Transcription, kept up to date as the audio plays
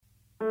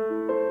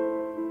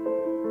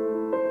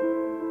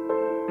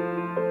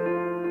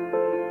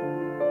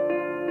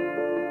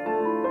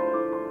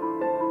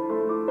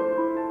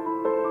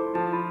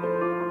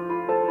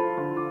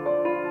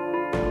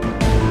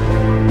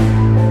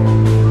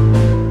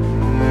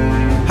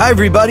Hi,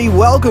 everybody.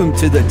 Welcome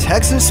to the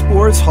Texas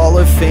Sports Hall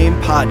of Fame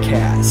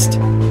podcast.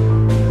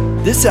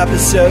 This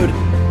episode,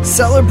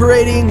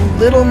 celebrating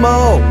Little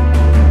Mo.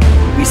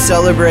 We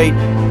celebrate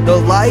the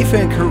life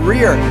and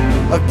career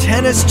of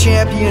tennis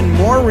champion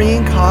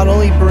Maureen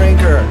Connolly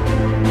Brinker.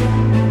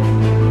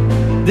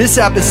 This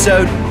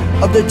episode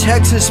of the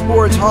Texas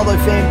Sports Hall of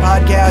Fame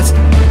podcast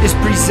is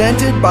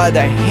presented by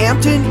the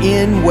Hampton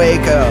Inn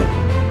Waco.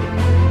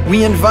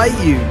 We invite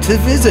you to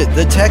visit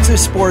the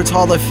Texas Sports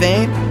Hall of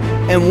Fame,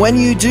 and when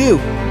you do,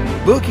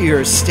 book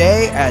your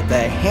stay at the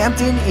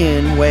Hampton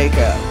Inn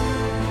Waco.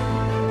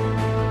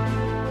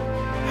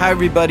 Hi,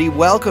 everybody.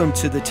 Welcome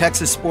to the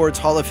Texas Sports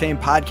Hall of Fame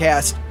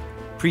podcast,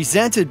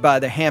 presented by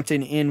the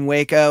Hampton Inn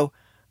Waco.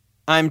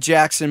 I'm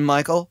Jackson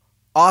Michael,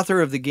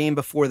 author of The Game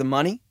Before the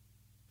Money.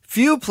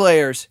 Few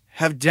players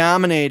have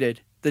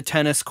dominated the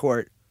tennis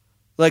court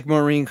like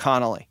Maureen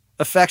Connolly,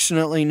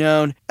 affectionately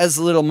known as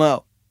Little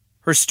Mo.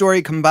 Her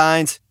story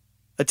combines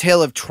a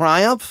tale of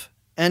triumph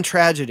and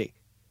tragedy.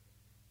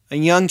 A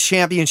young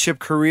championship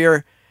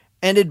career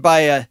ended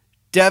by a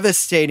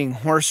devastating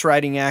horse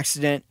riding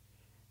accident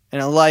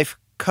and a life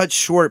cut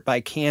short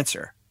by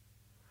cancer.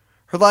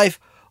 Her life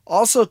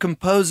also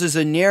composes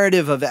a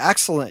narrative of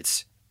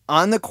excellence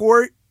on the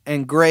court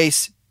and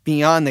grace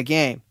beyond the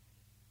game.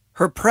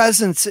 Her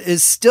presence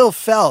is still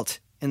felt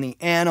in the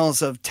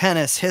annals of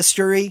tennis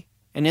history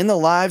and in the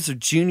lives of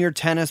junior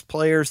tennis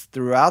players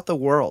throughout the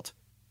world.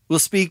 We'll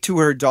speak to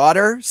her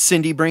daughter,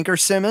 Cindy Brinker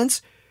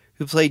Simmons,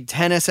 who played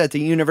tennis at the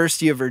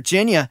University of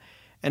Virginia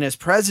and is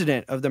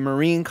president of the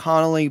Maureen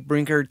Connolly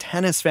Brinker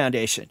Tennis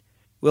Foundation.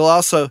 We'll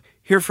also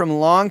hear from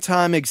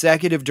longtime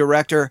executive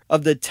director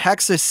of the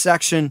Texas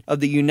section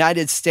of the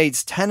United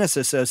States Tennis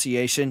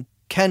Association,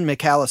 Ken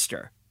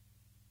McAllister.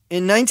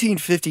 In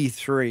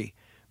 1953,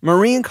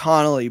 Maureen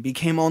Connolly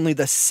became only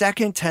the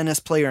second tennis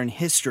player in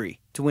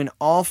history to win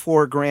all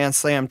 4 Grand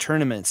Slam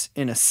tournaments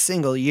in a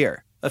single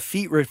year, a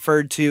feat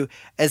referred to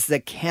as the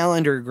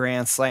calendar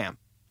Grand Slam.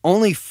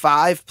 Only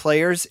 5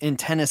 players in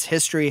tennis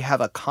history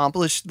have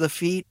accomplished the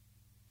feat,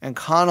 and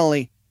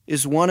Connolly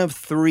is one of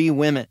 3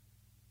 women.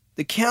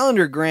 The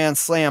calendar Grand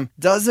Slam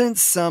doesn't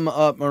sum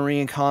up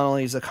Maureen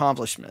Connolly's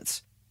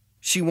accomplishments.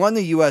 She won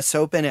the U.S.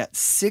 Open at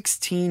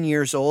 16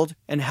 years old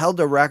and held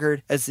the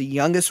record as the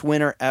youngest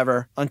winner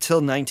ever until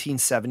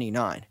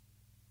 1979.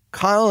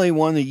 Connolly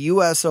won the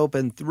U.S.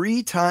 Open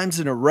 3 times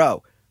in a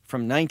row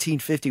from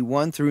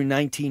 1951 through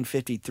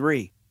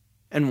 1953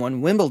 and won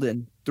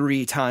Wimbledon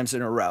 3 times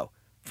in a row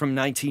from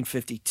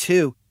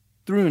 1952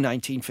 through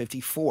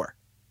 1954.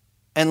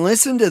 And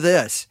listen to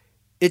this.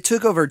 It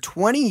took over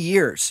 20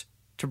 years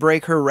to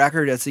break her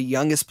record as the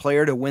youngest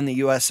player to win the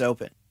U.S.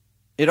 Open.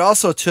 It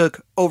also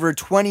took over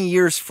 20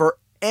 years for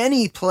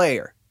any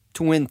player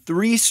to win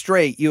 3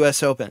 straight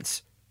U.S.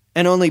 Opens.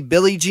 And only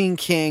Billie Jean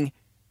King,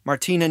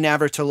 Martina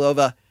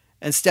Navratilova,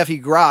 and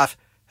Steffi Graf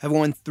have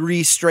won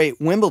 3 straight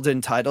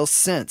Wimbledon titles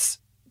since.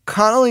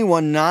 Connolly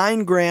won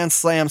 9 Grand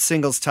Slam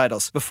singles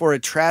titles before a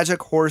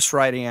tragic horse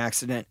riding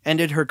accident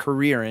ended her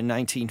career in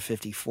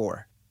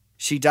 1954.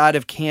 She died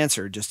of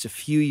cancer just a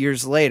few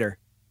years later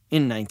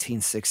in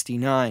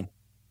 1969.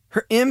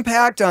 Her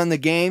impact on the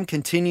game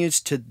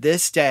continues to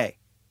this day.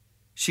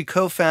 She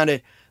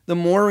co-founded the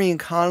Maureen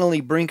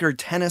Connolly Brinker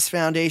Tennis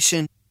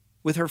Foundation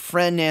with her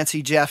friend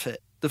Nancy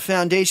Jeffett. The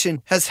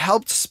foundation has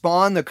helped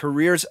spawn the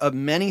careers of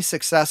many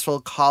successful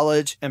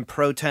college and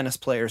pro tennis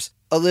players,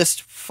 a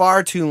list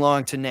far too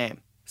long to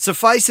name.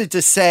 Suffice it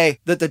to say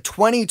that the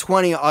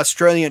 2020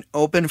 Australian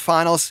Open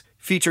Finals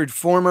featured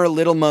former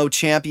Little Mo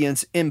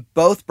champions in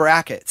both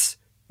brackets,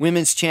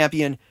 women's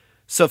champion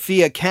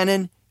Sofia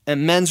Kenin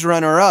and men's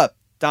runner-up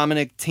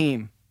Dominic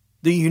Thiem.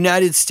 The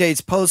United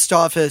States Post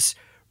Office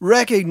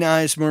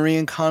recognized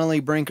Maureen Connolly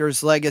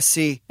Brinker's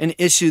legacy and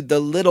issued the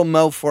Little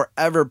Mo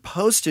Forever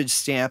postage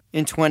stamp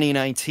in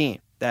 2019.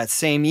 That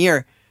same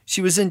year,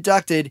 she was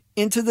inducted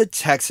into the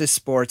Texas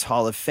Sports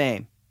Hall of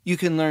Fame. You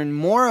can learn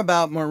more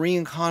about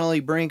Maureen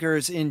Connolly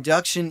Brinker's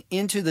induction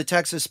into the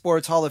Texas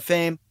Sports Hall of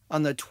Fame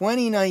on the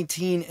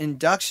 2019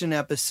 induction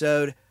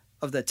episode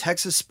of the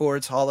Texas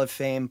Sports Hall of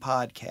Fame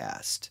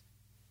podcast.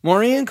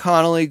 Maureen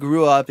Connolly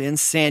grew up in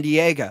San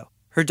Diego.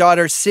 Her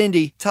daughter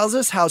Cindy tells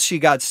us how she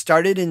got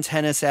started in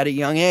tennis at a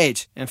young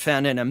age and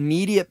found an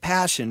immediate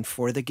passion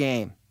for the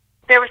game.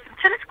 There were some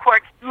tennis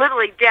courts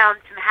literally down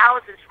some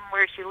houses from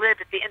where she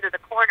lived at the end of the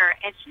corner,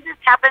 and she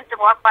just happened to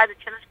walk by the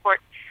tennis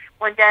court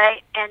one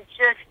day and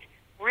just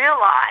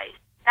realized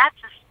that's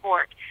a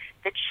sport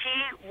that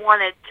she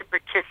wanted to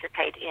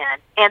participate in.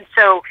 And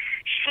so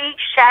she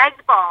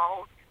shagged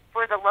balls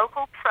for the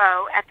local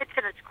pro at the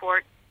tennis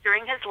court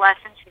during his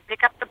lessons. She'd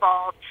pick up the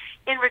balls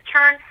in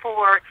return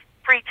for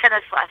free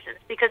tennis lessons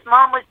because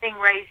Mom was being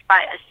raised by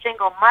a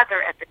single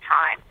mother at the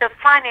time. So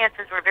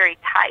finances were very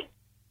tight.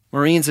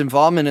 Maureen's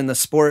involvement in the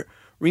sport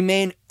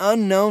remained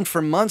unknown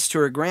for months to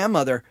her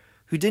grandmother,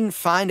 who didn't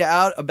find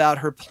out about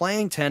her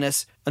playing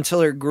tennis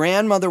until her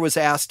grandmother was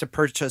asked to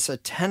purchase a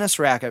tennis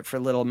racket for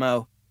Little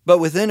Mo. But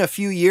within a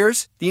few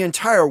years, the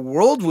entire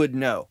world would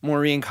know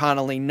Maureen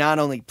Connolly not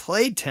only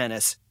played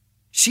tennis,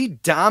 She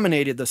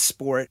dominated the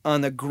sport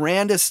on the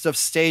grandest of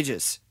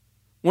stages.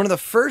 One of the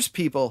first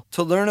people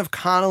to learn of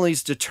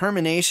Connolly's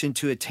determination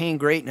to attain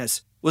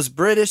greatness was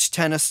British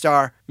tennis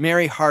star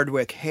Mary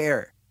Hardwick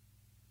Hare.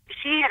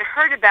 She had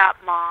heard about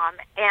Mom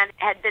and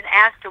had been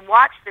asked to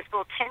watch this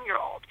little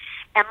 10-year-old.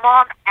 And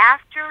Mom,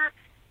 after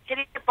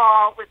hitting the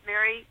ball with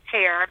Mary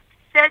Hare,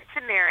 said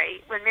to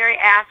Mary, when Mary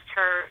asked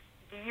her,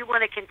 do you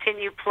want to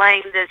continue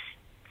playing this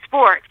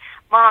sport?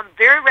 Mom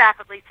very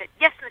rapidly said,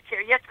 yes, Miss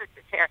Hare, yes,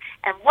 Mrs. Hare.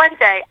 And one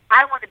day,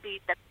 I want to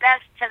be the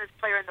best tennis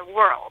player in the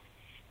world.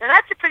 Now,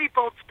 that's a pretty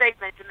bold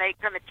statement to make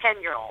from a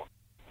 10-year-old.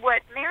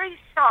 What Mary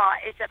saw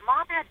is that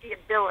Mom had the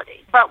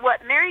ability, but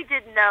what Mary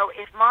didn't know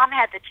is Mom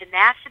had the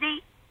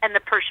tenacity and the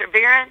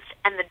perseverance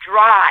and the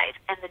drive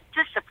and the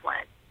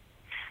discipline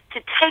to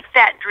take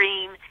that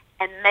dream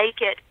and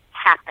make it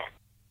happen.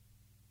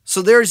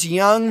 So there's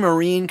young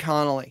Maureen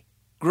Connolly,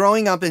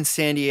 growing up in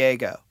San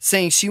Diego,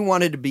 saying she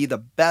wanted to be the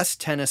best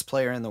tennis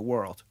player in the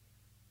world.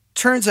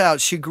 Turns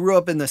out she grew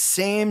up in the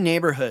same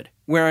neighborhood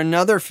where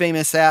another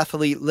famous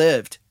athlete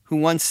lived, who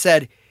once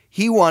said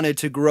he wanted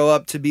to grow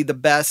up to be the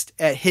best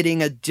at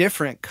hitting a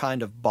different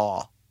kind of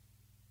ball.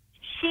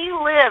 She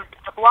lived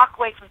a block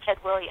away from Ted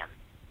Williams,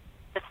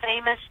 the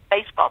famous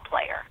baseball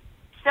player.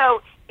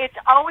 So it's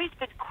always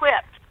been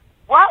quipped.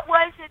 What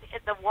was it in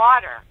the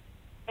water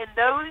in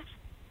those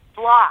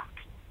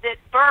blocks that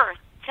birthed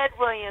Ted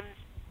Williams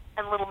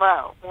and Little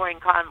Mo, Maureen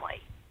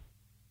Connolly?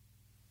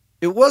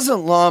 It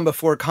wasn't long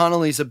before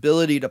Connolly's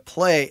ability to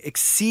play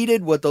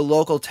exceeded what the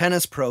local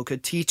tennis pro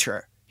could teach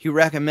her. He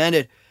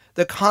recommended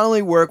that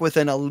Connolly work with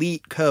an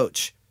elite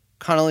coach.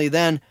 Connolly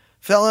then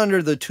fell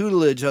under the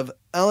tutelage of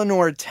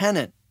Eleanor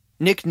Tennant,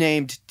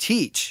 nicknamed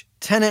Teach.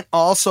 Tennant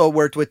also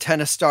worked with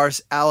tennis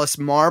stars Alice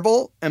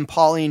Marble and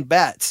Pauline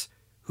Betts,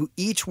 who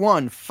each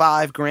won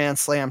 5 Grand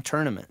Slam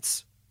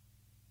tournaments.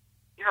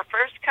 Her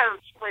first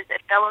coach was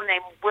a fellow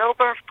named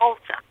Wilbur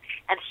Folsom,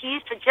 and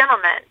he's the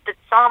gentleman that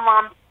saw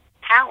Mom's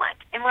talent.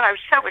 And what I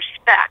so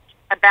respect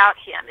about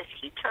him is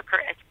he took her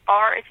as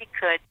far as he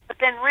could, but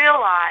then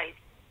realized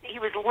he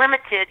was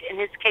limited in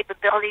his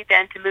capability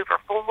then to move her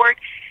forward.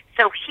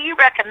 So he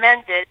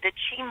recommended that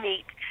she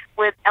meet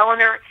with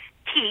Eleanor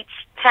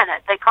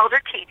Tennant. They called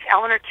her Teach,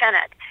 Eleanor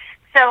Tennant.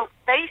 So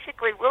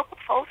basically, Wilbur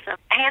Folsom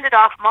handed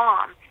off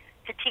Mom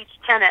to teach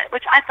Tennant,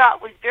 which I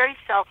thought was very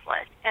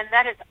selfless. And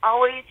that has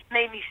always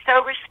made me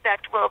so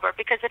respect Wilbur,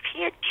 because if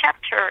he had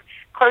kept her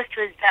close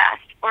to his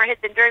vest or had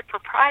been very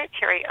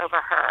proprietary over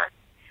her,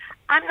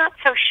 I'm not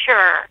so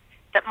sure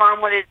that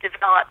Mom would have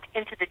developed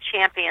into the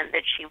champion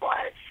that she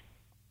was.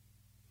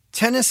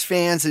 Tennis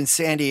fans in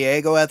San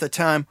Diego at the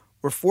time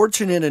were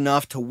fortunate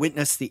enough to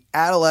witness the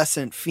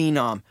adolescent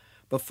phenom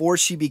before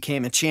she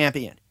became a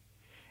champion.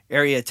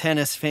 Area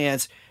tennis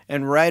fans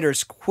and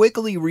writers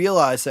quickly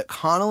realized that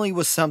Connolly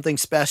was something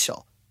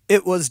special.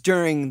 It was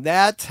during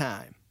that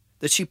time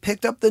that she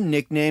picked up the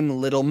nickname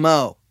Little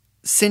Mo.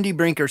 Cindy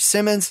Brinker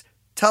Simmons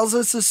tells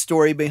us the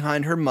story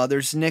behind her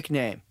mother's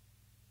nickname.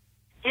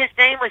 His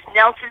name was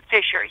Nelson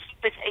Fisher. He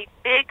was a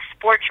big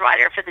sports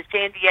writer for the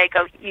San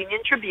Diego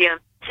Union Tribune,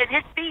 and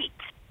his beat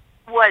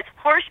was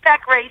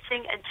horseback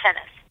racing and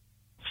tennis.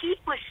 He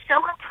was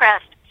so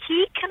impressed,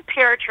 he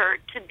compared her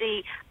to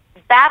the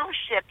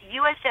battleship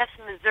USS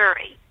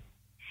Missouri,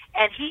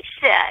 and he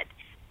said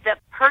that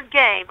her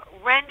game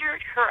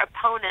rendered her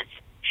opponents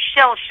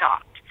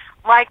shell-shocked,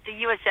 like the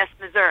USS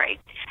Missouri.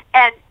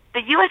 And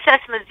the USS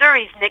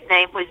Missouri's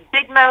nickname was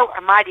Big Mo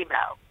or Mighty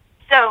Mo.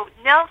 So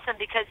Nelson,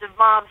 because of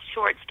Mom's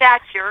short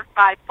stature,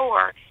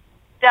 5'4",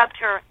 dubbed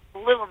her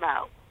Little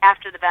Mo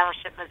after the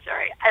battleship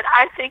Missouri. And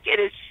I think it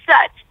is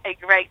such a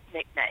great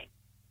nickname.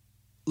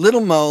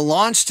 Little Mo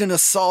launched an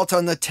assault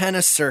on the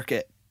tennis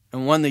circuit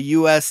and won the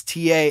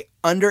USTA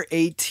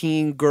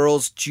Under-18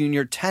 Girls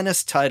Junior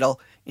Tennis title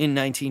in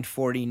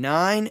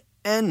 1949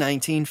 and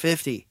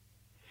 1950.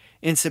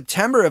 In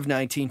September of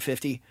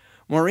 1950,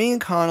 Maureen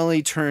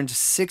Connolly turned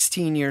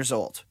 16 years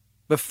old.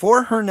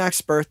 Before her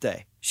next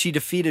birthday, she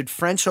defeated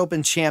French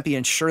Open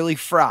champion Shirley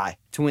Fry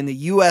to win the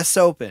U.S.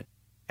 Open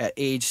at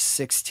age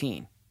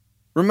 16.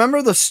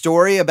 Remember the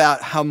story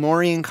about how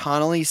Maureen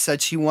Connolly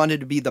said she wanted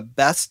to be the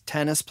best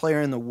tennis player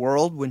in the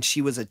world when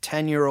she was a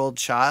 10-year-old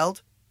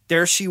child?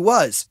 There she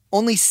was,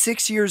 only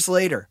 6 years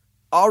later,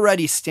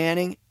 already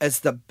standing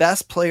as the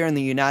best player in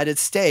the United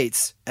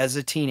States as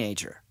a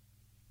teenager.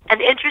 An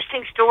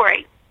interesting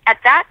story. At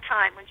that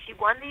time, when she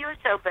won the U.S.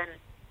 Open,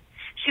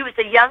 she was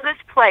the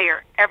youngest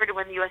player ever to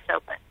win the U.S.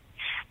 Open.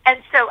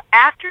 And so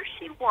after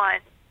she won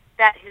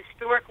that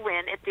historic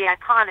win at the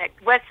iconic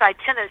Westside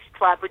Tennis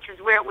Club, which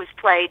is where it was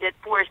played at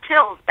Forest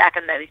Hills back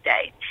in those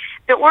days,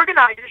 the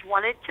organizers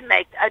wanted to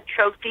make a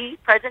trophy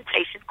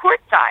presentation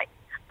courtside,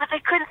 but they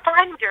couldn't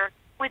find her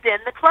within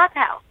the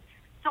clubhouse.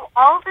 So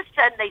all of a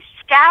sudden they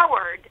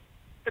scoured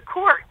the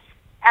courts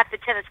at the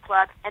tennis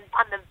club, and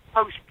on the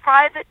most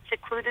private,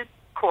 secluded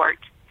court,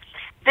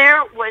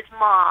 there was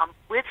Mom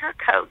with her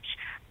coach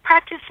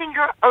practicing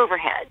her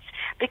overheads,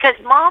 because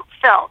Mom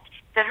felt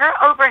that her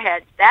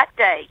overheads that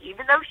day,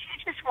 even though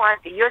she just won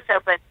the U.S.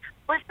 Open,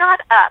 was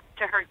not up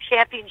to her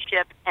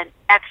championship and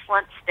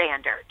excellent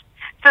standard.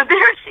 So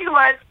there she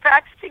was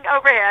practicing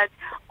overhead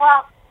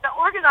while the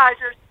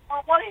organizers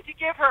were wanting to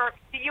give her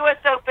the U.S.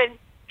 Open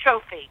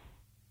trophy.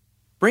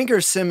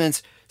 Brinker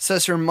Simmons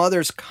says her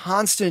mother's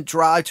constant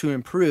drive to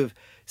improve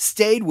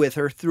stayed with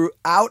her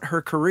throughout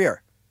her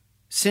career.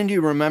 Cindy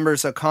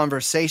remembers a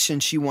conversation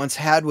she once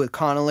had with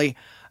Connolly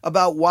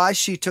about why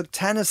she took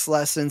tennis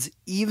lessons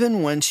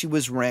even when she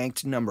was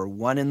ranked number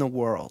 1 in the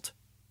world.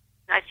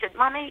 I said,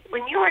 Mommy,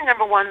 when you were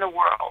number 1 in the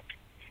world,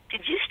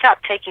 did you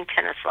stop taking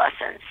tennis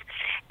lessons?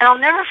 And I'll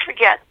never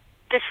forget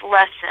this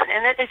lesson,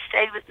 and it has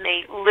stayed with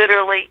me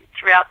literally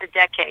throughout the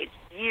decades,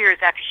 years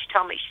after she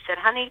told me. She said,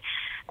 honey,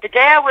 the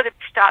day I would have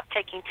stopped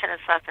taking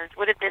tennis lessons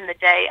would have been the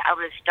day I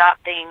would have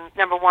stopped being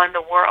number 1 in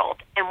the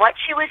world. And what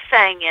she was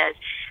saying is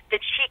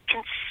that she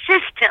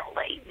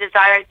consistently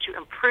desired to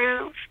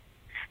improve,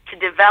 to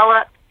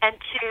develop, and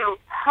to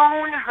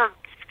hone her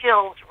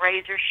skills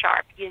razor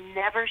sharp. You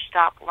never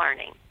stop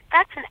learning.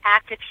 That's an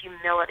act of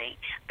humility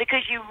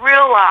because you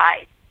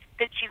realize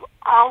that you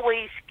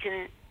always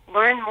can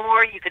learn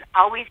more, you can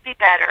always be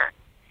better,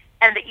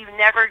 and that you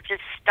never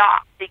just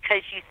stop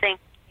because you think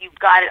you've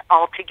got it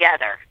all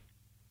together.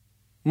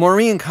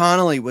 Maureen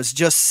Connolly was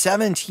just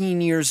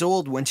 17 years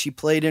old when she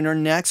played in her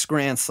next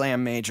Grand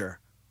Slam major,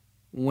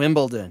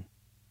 Wimbledon.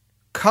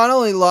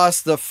 Connolly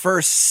lost the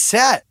first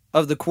set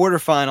of the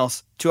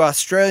quarterfinals to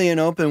Australian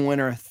Open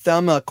winner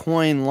Thelma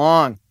Coyne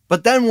Long,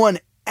 but then won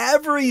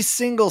every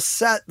single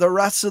set the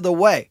rest of the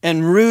way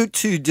en route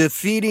to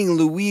defeating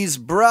Louise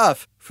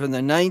Brough for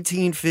the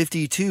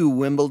 1952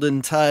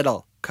 Wimbledon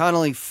title.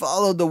 Connolly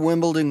followed the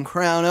Wimbledon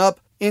crown up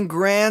in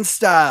grand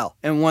style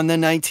and won the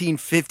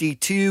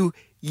 1952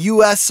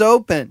 U.S.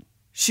 Open.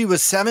 She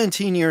was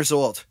 17 years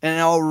old and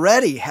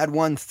already had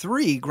won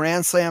 3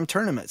 Grand Slam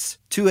tournaments,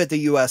 2 at the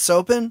U.S.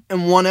 Open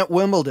and 1 at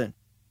Wimbledon.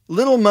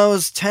 Little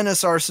Mo's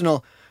tennis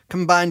arsenal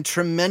combined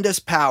tremendous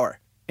power,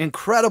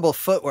 incredible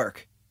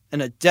footwork,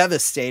 and a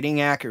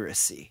devastating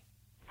accuracy.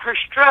 Her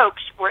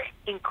strokes were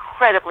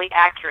incredibly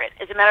accurate.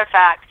 As a matter of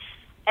fact,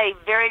 a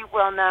very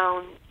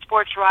well-known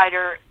sports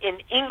writer in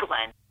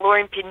England,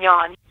 Laurent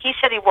Pignon, he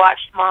said he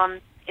watched Mom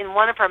in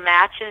one of her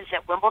matches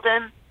at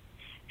Wimbledon.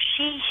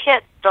 She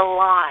hit the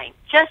line,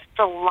 just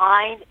the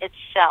line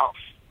itself,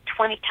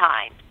 20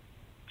 times.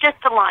 Just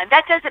the line.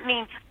 That doesn't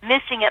mean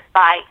missing it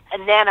by a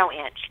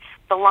nano-inch.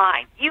 The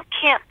line. You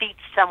can't beat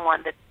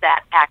someone that's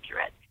that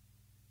accurate.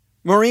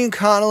 Maureen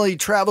Connolly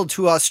traveled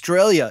to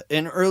Australia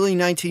in early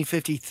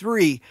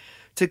 1953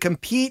 to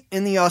compete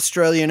in the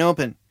Australian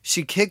Open.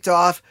 She kicked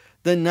off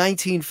the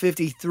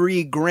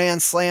 1953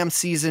 Grand Slam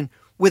season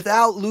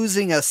without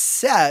losing a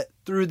set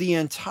through the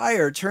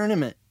entire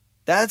tournament.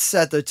 That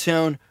set the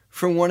tone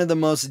for one of the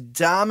most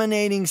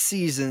dominating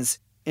seasons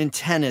in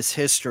tennis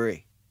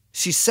history.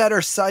 She set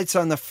her sights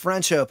on the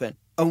French Open.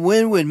 A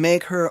win would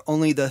make her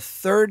only the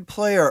 3rd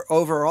player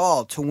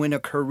overall to win a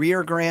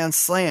career Grand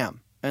Slam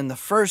and the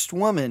first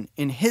woman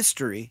in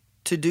history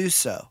to do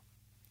so.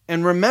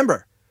 And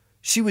remember,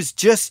 she was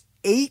just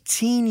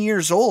 18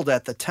 years old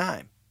at the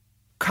time.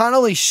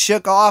 Connolly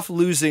shook off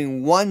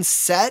losing 1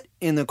 set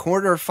in the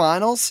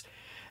quarterfinals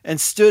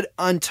and stood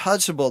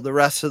untouchable the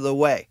rest of the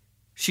way.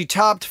 She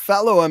topped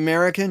fellow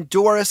American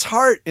Doris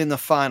Hart in the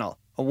final,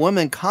 a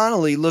woman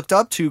Connolly looked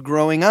up to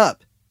growing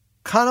up.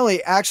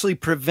 Connolly actually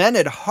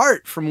prevented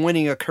Hart from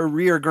winning a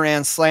career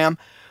Grand Slam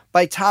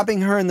by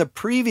topping her in the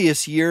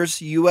previous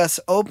year's U.S.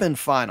 Open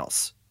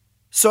finals.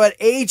 So at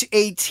age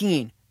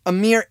 18, a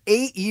mere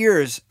 8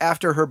 years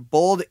after her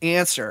bold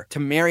answer to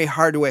Mary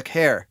Hardwick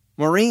Hare,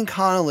 Maureen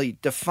Connolly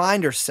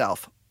defined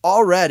herself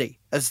already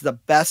as the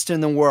best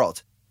in the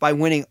world by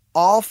winning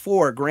all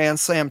 4 Grand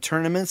Slam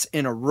tournaments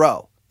in a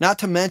row, not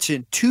to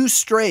mention 2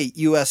 straight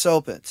U.S.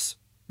 Opens.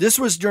 This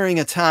was during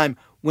a time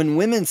when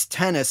women's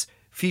tennis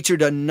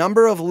featured a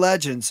number of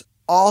legends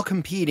all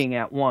competing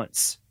at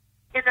once.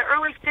 In the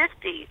early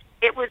 50s,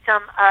 it was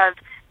some of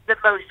the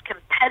most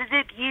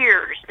competitive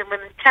years in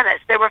women's tennis.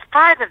 There were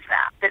 5 of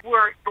them that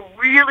were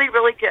really,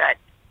 really good.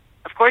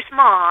 Of course,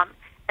 Mom,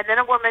 and then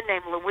a woman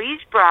named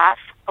Louise Brough,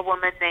 a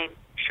woman named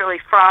Shirley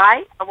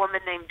Fry, a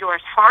woman named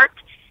Doris Hart,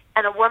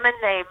 and a woman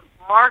named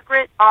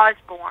Margaret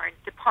Osborne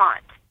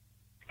DuPont.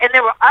 And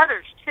there were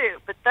others, too,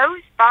 but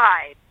those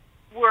 5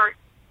 were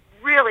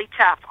really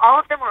tough. All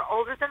of them were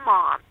older than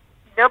Mom.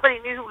 Nobody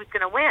knew who was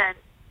going to win,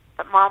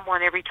 but Mom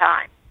won every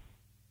time.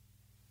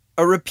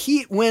 A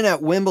repeat win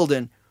at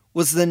Wimbledon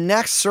was the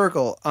next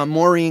circle on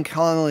Maureen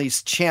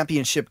Connolly's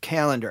championship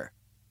calendar.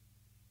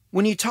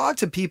 When you talk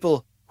to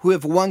people who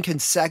have won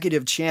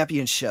consecutive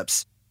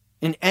championships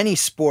in any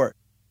sport,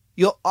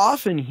 you'll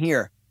often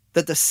hear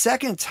that the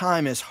second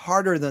time is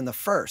harder than the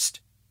first,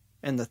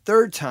 and the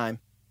third time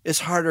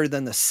is harder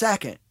than the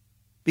second,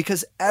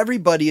 because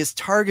everybody is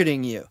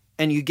targeting you,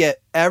 and you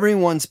get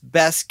everyone's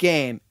best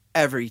game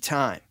every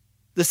time.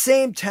 The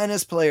same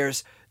tennis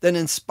players that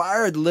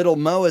inspired Little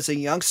Mo as a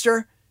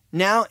youngster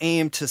now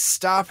aim to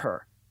stop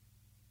her.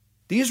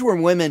 These were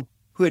women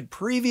who had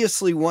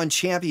previously won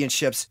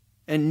championships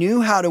and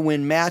knew how to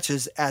win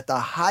matches at the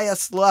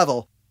highest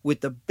level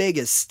with the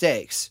biggest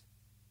stakes.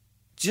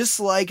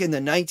 Just like in the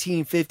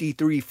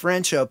 1953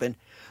 French Open,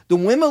 the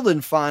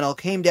Wimbledon final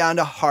came down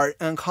to Hart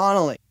and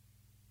Connolly.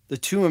 The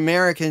two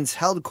Americans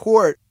held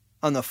court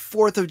on the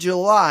 4th of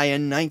July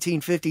in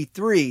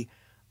 1953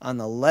 on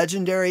the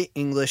legendary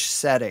English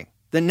setting.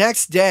 The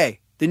next day,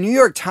 the New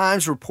York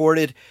Times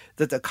reported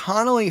that the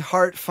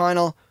Connolly-Hart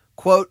final,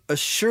 quote,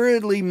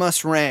 assuredly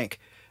must rank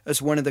as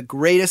one of the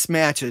greatest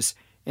matches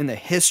in the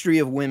history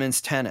of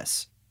women's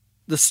tennis.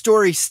 The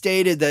story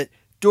stated that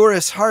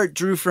Doris Hart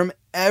drew from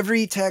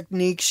every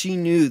technique she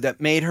knew that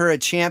made her a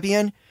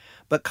champion,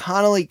 but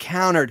Connolly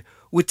countered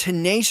with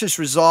tenacious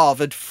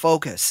resolve and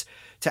focus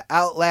to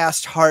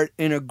outlast Hart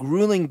in a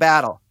grueling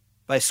battle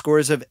by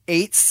scores of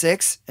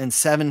 8-6 and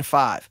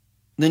 7-5.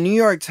 The New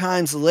York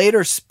Times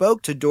later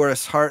spoke to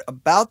Doris Hart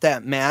about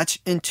that match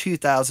in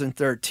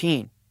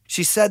 2013.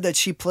 She said that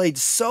she played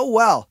so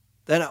well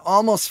that it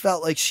almost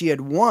felt like she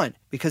had won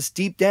because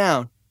deep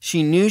down,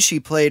 she knew she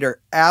played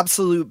her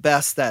absolute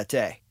best that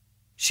day.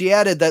 She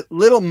added that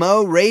Little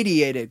Mo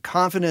radiated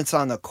confidence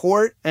on the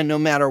court, and no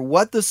matter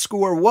what the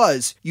score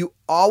was, you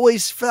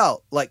always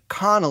felt like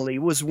Connolly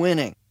was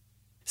winning.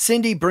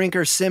 Cindy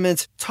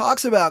Brinker-Simmons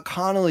talks about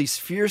Connolly's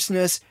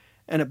fierceness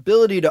and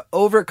ability to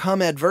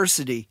overcome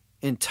adversity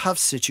in tough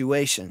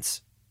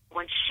situations.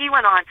 When she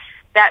went on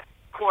that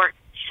court,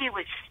 she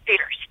was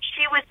fierce.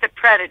 She was the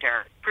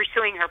predator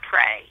pursuing her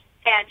prey.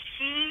 And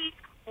she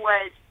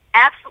was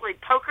absolutely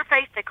poker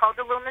face. They called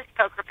her Little Miss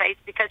Poker Face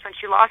because when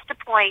she lost a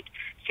point,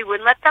 she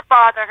wouldn't let that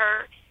bother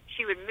her.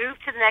 She would move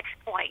to the next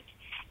point.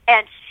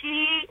 And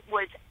she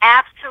was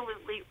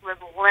absolutely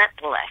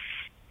relentless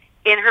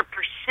in her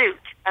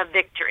pursuit of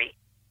victory.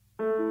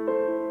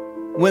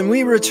 When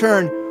we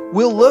return,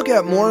 we'll look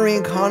at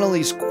Maureen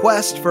Connolly's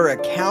quest for a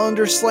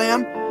calendar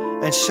slam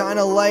and shine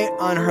a light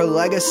on her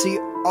legacy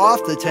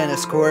off the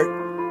tennis court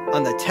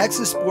on the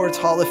Texas Sports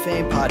Hall of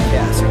Fame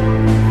podcast,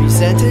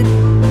 presented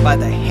by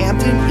the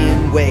Hampton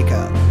Inn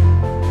Waco.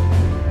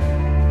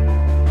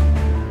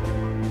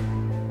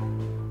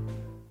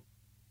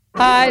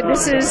 Hi,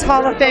 this is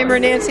Hall of Famer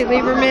Nancy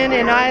Lieberman,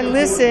 and I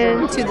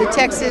listen to the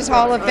Texas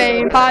Hall of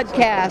Fame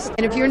podcast.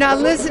 And if you're not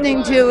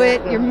listening to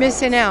it, you're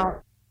missing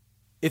out.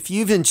 If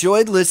you've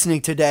enjoyed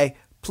listening today,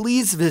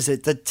 please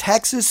visit the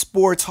Texas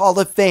Sports Hall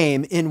of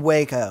Fame in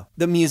Waco.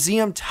 The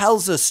museum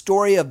tells the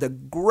story of the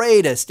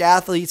greatest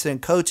athletes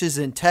and coaches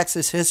in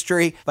Texas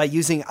history by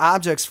using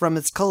objects from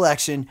its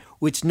collection,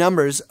 which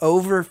numbers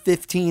over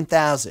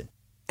 15,000.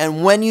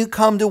 And when you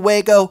come to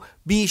Waco,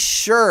 be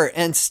sure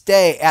and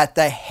stay at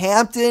the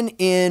Hampton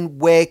Inn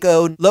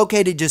Waco,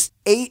 located just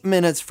 8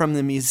 minutes from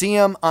the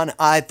museum on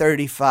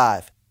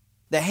I-35.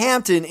 The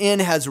Hampton Inn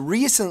has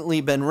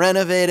recently been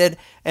renovated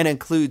and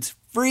includes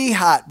free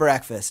hot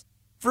breakfast,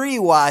 free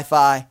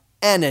Wi-Fi,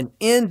 and an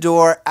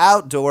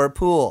indoor-outdoor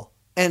pool.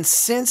 And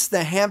since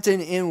the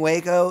Hampton Inn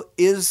Waco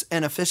is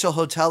an official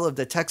hotel of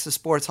the Texas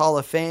Sports Hall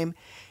of Fame,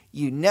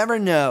 you never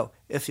know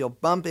if you'll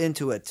bump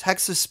into a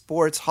Texas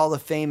Sports Hall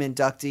of Fame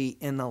inductee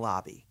in the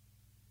lobby.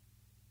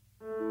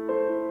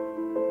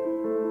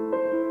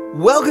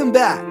 Welcome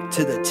back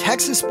to the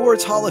Texas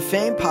Sports Hall of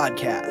Fame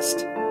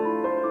podcast.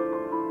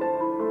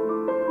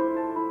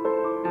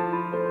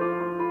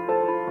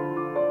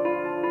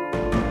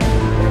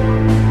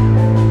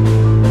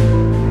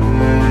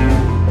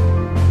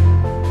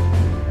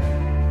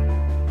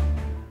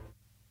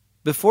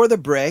 Before the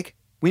break,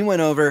 we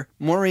went over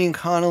Maureen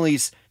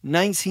Connolly's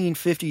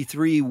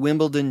 1953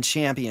 Wimbledon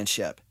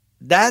championship.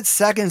 That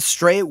second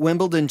straight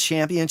Wimbledon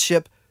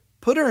championship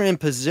put her in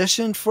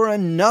position for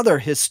another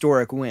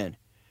historic win.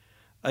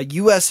 A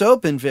U.S.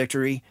 Open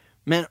victory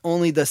meant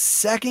only the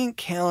second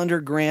calendar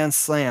Grand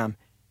Slam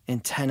in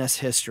tennis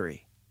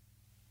history.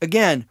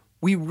 Again,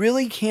 we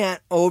really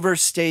can't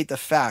overstate the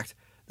fact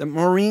that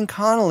Maureen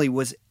Connolly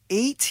was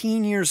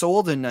 18 years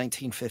old in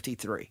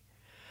 1953.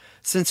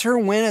 Since her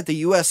win at the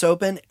U.S.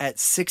 Open at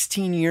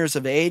 16 years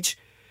of age,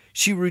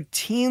 she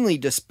routinely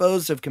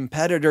disposed of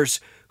competitors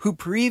who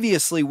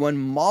previously won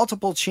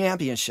multiple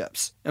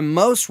championships, and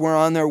most were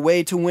on their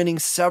way to winning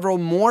several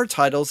more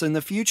titles in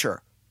the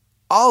future.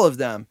 All of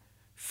them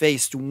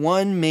faced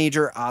one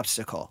major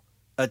obstacle: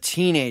 a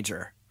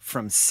teenager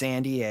from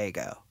San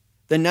Diego.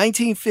 The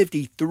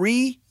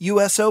 1953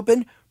 U.S.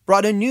 Open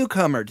brought a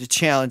newcomer to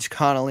challenge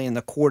Connolly in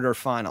the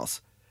quarterfinals,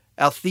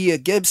 Althea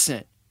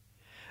Gibson.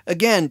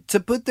 Again,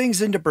 to put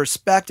things into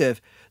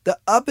perspective, the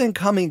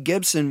up-and-coming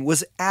Gibson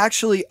was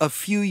actually a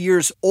few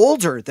years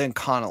older than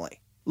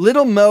Connolly.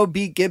 Little Mo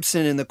beat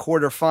Gibson in the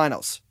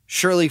quarterfinals,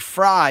 Shirley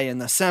Fry in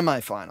the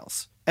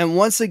semifinals, and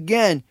once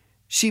again,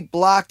 she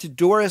blocked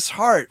Doris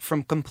Hart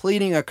from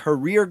completing a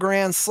career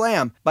Grand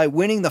Slam by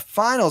winning the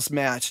finals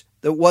match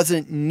that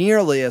wasn't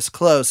nearly as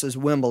close as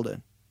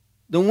Wimbledon.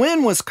 The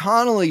win was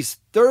Connolly's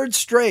third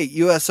straight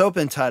U.S.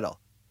 Open title.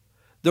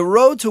 The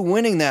road to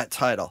winning that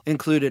title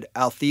included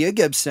Althea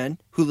Gibson,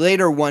 who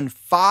later won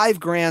 5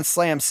 Grand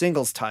Slam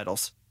singles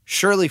titles,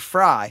 Shirley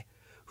Fry,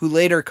 who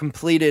later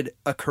completed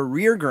a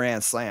career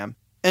Grand Slam,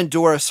 and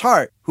Doris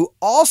Hart, who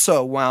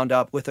also wound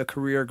up with a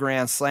career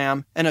Grand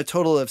Slam and a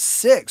total of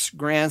 6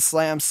 Grand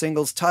Slam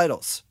singles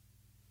titles.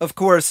 Of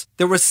course,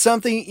 there was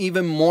something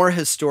even more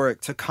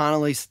historic to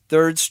Connolly's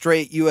third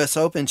straight U.S.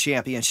 Open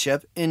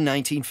championship in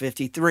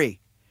 1953.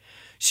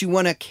 She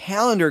won a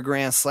calendar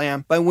Grand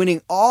Slam by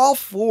winning all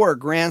 4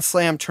 Grand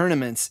Slam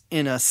tournaments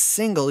in a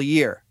single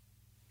year.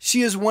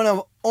 She is one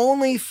of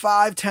only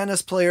 5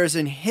 tennis players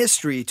in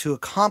history to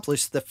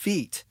accomplish the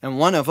feat, and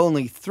one of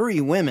only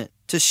 3 women.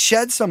 To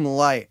shed some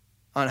light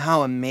on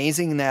how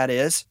amazing that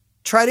is,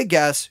 try to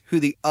guess who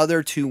the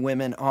other 2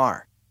 women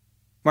are.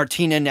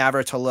 Martina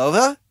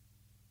Navratilova?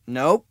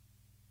 Nope.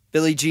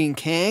 Billie Jean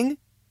King?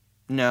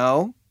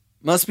 No.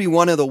 Must be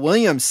one of the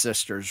Williams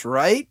sisters,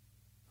 right?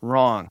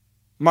 Wrong.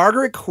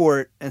 Margaret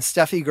Court and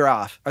Steffi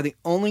Graf are the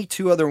only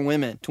 2 other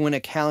women to win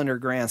a calendar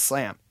Grand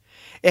Slam.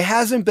 It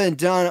hasn't been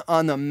done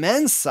on the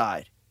men's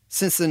side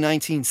since the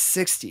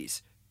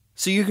 1960s,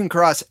 so you can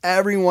cross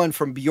everyone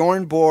from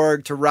Bjorn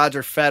Borg to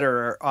Roger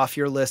Federer off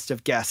your list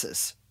of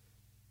guesses.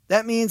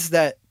 That means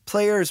that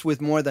players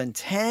with more than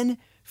 10,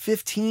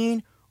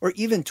 15, or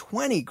even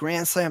 20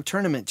 Grand Slam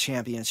tournament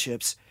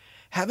championships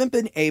haven't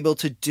been able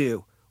to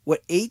do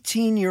what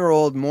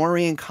 18-year-old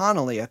Maureen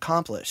Connolly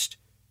accomplished.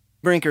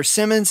 Brinker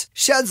Simmons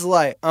sheds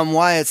light on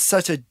why it's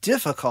such a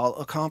difficult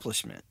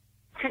accomplishment.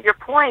 To your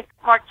point,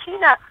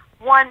 Martina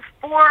won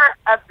 4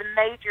 of the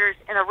majors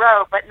in a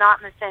row, but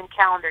not in the same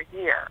calendar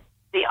year.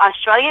 The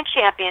Australian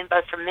champion,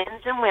 both for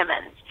men's and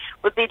women's,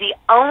 would be the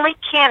only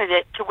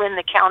candidate to win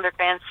the calendar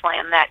Grand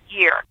Slam that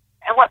year.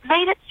 And what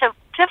made it so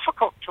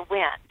difficult to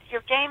win,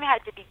 your game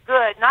had to be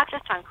good, not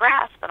just on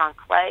grass, but on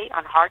clay,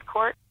 on hard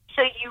court.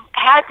 So you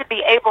had to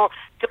be able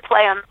to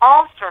play on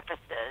all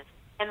surfaces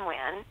and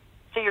win.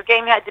 So your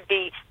game had to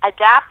be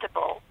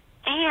adaptable,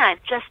 and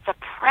just the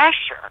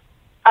pressure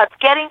of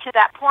getting to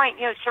that point.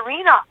 You know,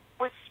 Serena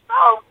was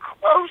so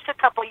close a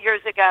couple years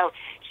ago.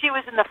 She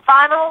was in the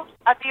finals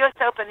of the U.S.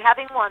 Open,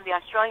 having won the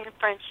Australian,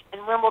 French,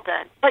 and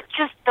Wimbledon. But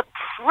just the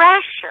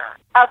pressure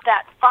of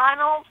that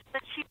finals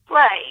that she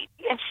played,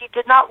 and she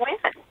did not win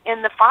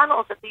in the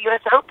finals of the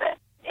U.S. Open.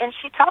 And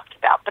she talked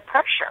about the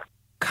pressure.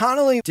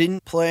 Connolly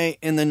didn't play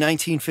in the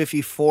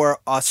 1954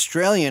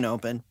 Australian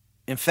Open.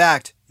 In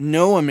fact,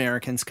 no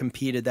Americans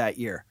competed that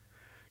year.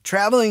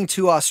 Traveling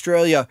to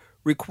Australia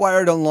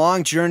required a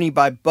long journey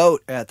by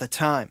boat at the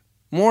time.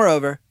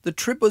 Moreover, the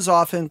trip was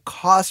often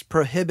cost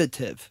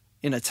prohibitive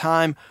in a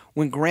time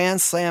when Grand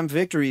Slam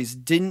victories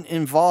didn't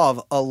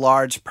involve a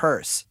large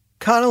purse.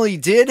 Connolly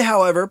did,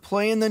 however,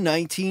 play in the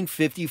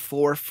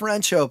 1954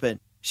 French Open.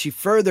 She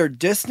further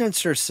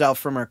distanced herself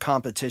from her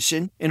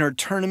competition in her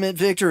tournament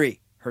victory,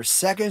 her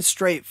 2nd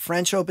straight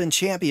French Open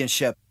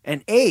championship,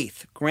 and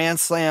 8th Grand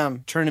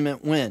Slam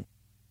tournament win.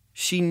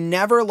 She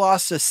never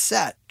lost a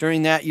set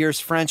during that year's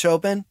French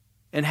Open,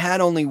 and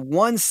had only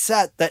 1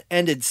 set that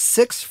ended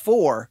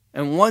 6-4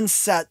 and 1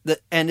 set that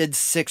ended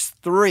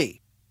 6-3.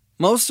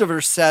 Most of her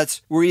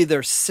sets were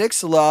either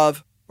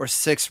 6-love or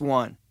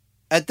 6-1.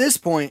 At this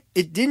point,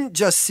 it didn't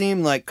just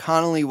seem like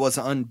Connolly was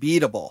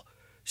unbeatable.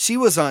 She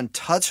was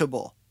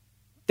untouchable.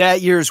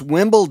 That year's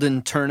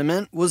Wimbledon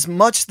tournament was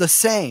much the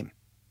same.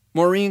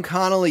 Maureen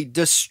Connolly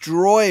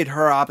destroyed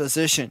her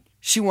opposition.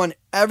 She won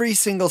every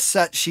single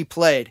set she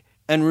played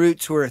en route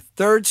to her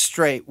 3rd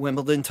straight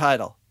Wimbledon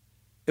title.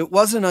 It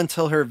wasn't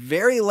until her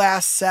very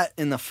last set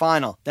in the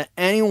final that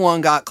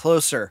anyone got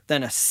closer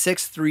than a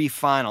 6-3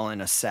 final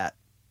in a set.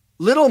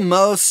 Little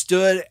Mo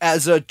stood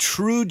as a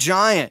true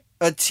giant,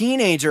 a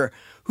teenager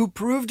who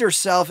proved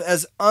herself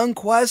as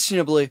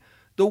unquestionably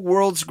the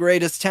world's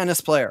greatest tennis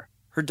player.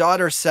 Her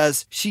daughter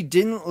says she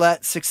didn't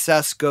let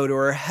success go to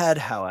her head,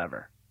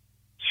 however.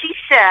 She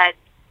said,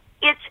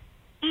 "It's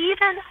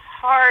even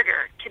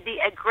harder to be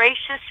a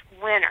gracious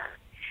winner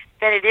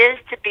than it is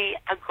to be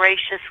a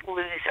gracious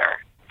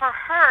loser." For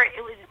her,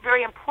 it was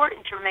very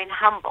important to remain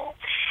humble.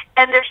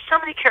 And there's so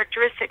many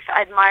characteristics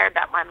I admire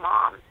about my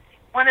mom.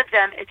 One of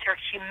them is her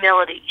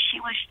humility. She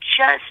was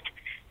just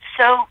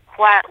so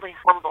quietly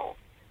humble.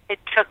 It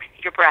took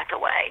your breath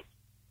away.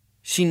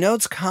 She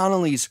notes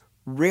Connolly's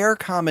rare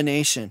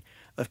combination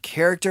of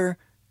character,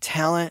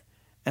 talent,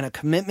 and a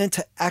commitment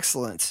to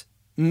excellence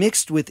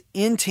mixed with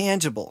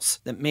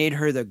intangibles that made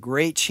her the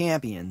great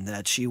champion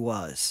that she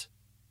was.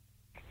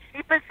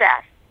 She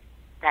possessed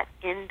that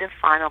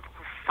indefinable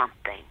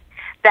something.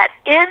 That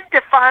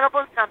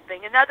indefinable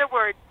something. In other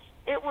words,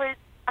 it was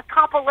a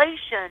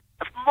compilation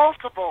of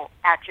multiple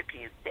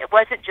attributes. It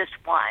wasn't just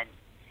one.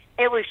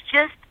 It was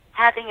just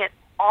having it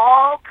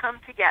all come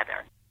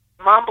together.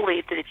 Mom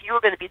believed that if you were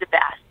going to be the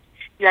best,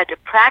 you had to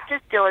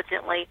practice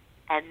diligently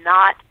and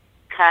not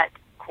cut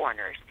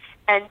corners.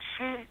 And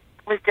she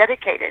was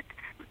dedicated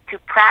to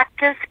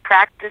practice,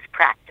 practice,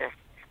 practice.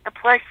 And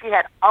plus she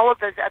had all of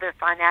those other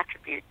fine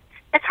attributes.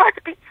 It's hard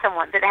to beat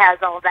someone that has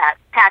all that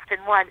packed in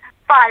one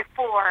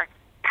 5'4",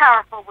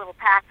 powerful little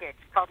package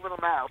called Little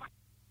Mo.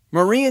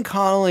 Maureen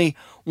Connolly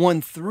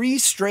won 3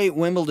 straight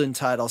Wimbledon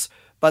titles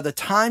by the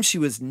time she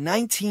was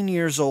 19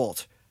 years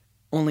old,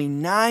 only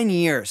 9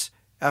 years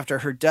after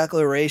her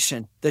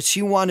declaration that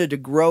she wanted to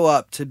grow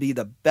up to be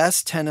the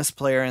best tennis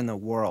player in the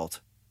world.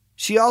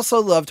 She also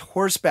loved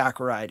horseback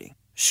riding.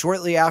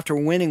 Shortly after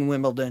winning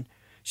Wimbledon,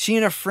 she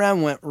and a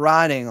friend went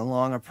riding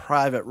along a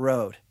private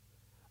road.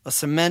 A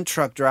cement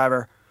truck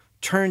driver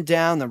turned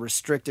down the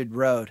restricted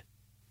road.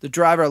 The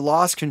driver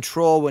lost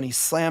control when he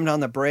slammed on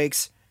the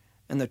brakes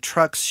and the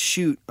truck's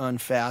chute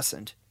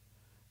unfastened.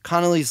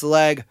 Connolly's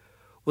leg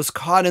was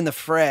caught in the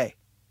fray,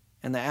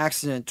 and the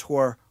accident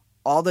tore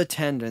all the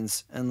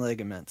tendons and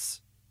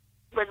ligaments.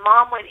 When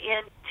Mom went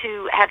in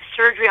to have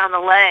surgery on the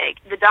leg,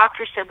 the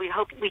doctor said, "We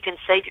hope we can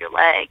save your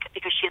leg,"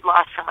 because she had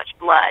lost so much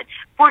blood.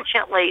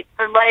 Fortunately,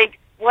 her leg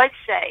was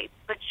saved,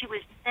 but she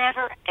was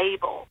never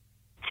able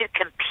to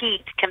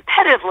compete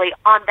competitively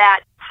on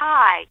that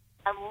high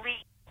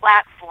elite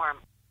platform.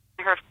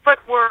 Her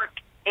footwork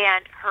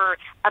and her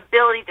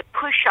ability to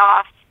push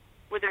off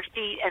with her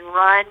feet and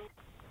run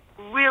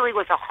really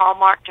was a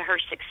hallmark to her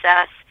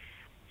success.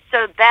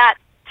 So that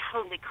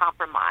totally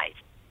compromised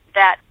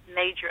that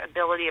major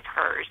ability of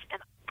hers.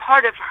 And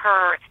part of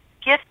her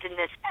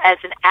giftedness as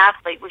an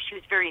athlete was she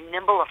was very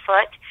nimble of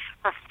foot.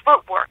 Her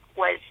footwork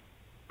was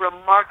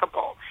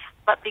remarkable.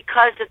 But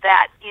because of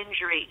that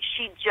injury,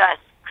 she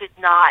just could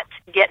not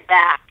get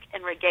back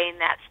and regain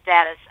that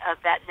status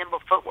of that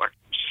nimble footwork.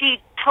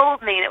 She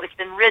told me, and it was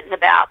been written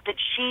about, that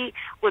she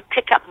would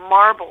pick up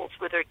marbles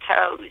with her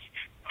toes,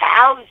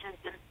 thousands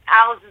and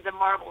thousands of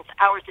marbles,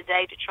 hours a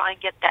day, to try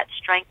and get that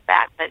strength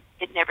back, but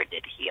it never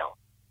did heal.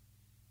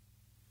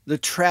 The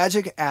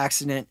tragic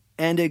accident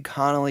ended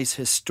Connolly's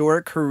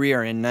historic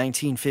career in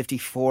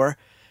 1954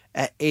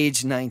 at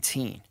age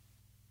 19.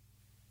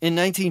 In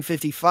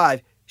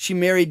 1955, she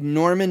married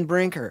Norman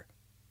Brinker,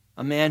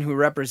 a man who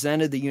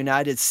represented the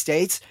United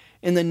States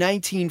in the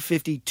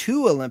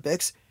 1952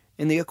 Olympics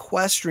in the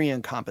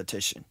equestrian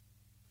competition.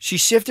 She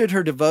shifted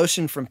her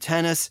devotion from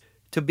tennis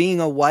to being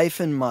a wife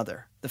and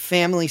mother. The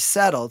family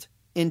settled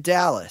in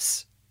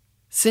Dallas.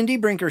 Cindy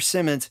Brinker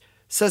Simmons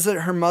says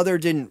that her mother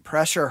didn't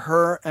pressure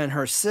her and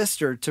her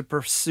sister to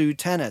pursue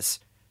tennis.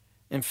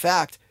 In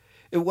fact,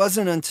 it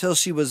wasn't until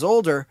she was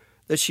older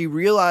that she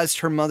realized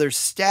her mother's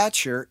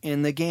stature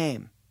in the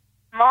game.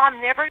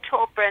 Mom never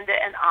told Brenda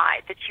and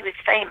I that she was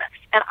famous.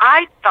 And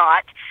I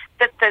thought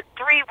that the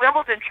 3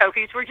 Wimbledon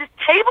trophies were just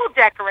table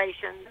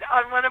decorations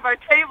on one of our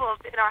tables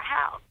in our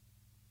house.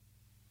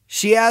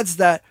 She adds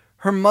that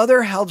her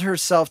mother held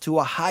herself to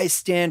a high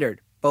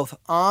standard, both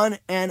on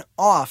and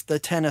off the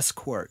tennis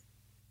court.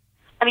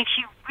 I mean,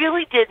 she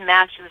really did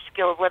master the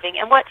skill of living.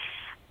 And what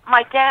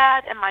my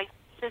dad and my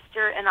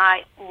sister and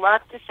I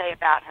love to say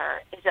about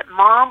her is that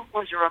Mom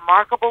was a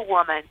remarkable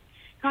woman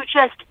who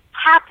just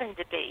happened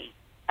to be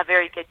a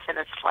very good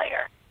tennis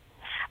player,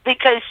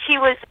 because she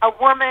was a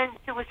woman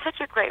who was such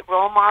a great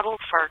role model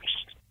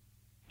first.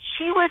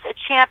 She was a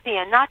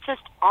champion, not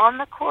just on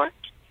the court,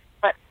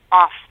 but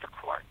off the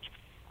court.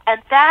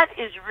 And that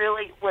is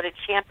really what a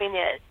champion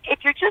is.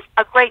 If you're just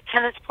a great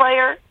tennis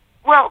player,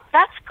 well,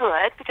 that's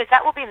good, because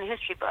that will be in the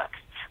history books.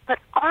 But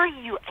are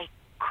you a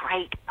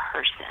great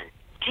person?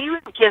 Do you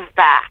give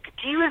back?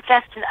 Do you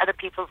invest in other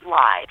people's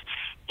lives?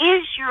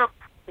 Is your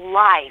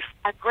life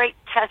a great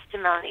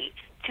testimony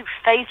to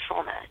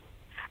faithfulness,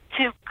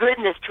 to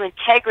goodness, to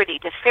integrity,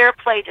 to fair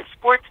play, to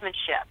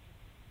sportsmanship,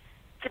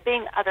 to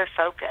being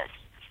other-focused?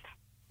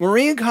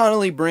 Maureen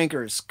Connolly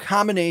Brinker's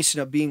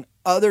combination of being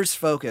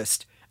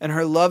others-focused and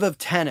her love of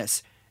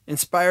tennis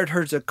inspired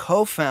her to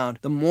co-found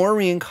the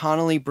Maureen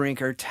Connolly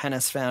Brinker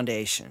Tennis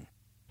Foundation.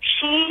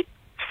 She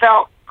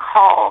felt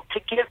called to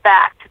give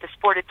back to the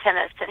sport of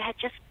tennis that had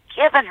just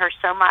given her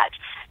so much.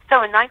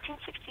 So in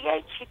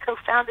 1968, she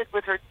co-founded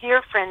with her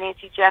dear friend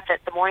Nancy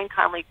Jeffett the Maureen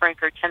Connolly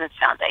Brinker Tennis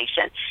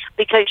Foundation,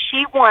 because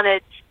she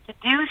wanted to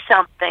do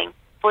something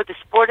for the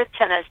sport of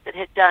tennis that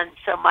had done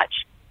so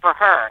much for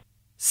her.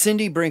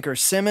 Cindy Brinker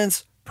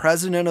Simmons,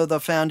 president of the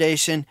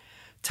foundation,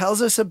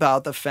 tells us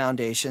about the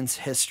foundation's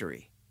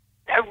history.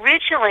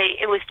 Originally,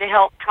 it was to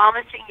help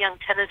promising young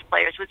tennis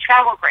players with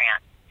travel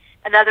grants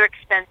and other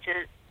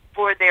expenses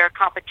for their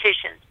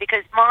competitions,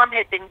 because Mom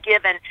had been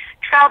given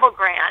travel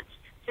grants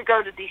to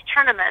go to these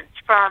tournaments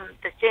from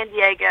the San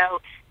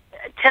Diego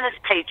tennis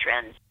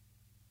patrons.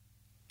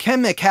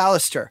 Ken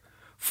McAllister,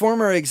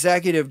 former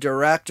executive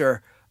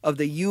director of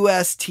the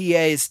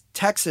USTA's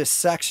Texas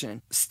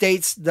section,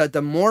 states that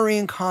the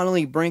Maureen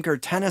Connolly Brinker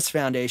Tennis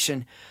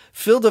Foundation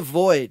filled a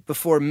void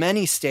before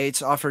many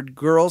states offered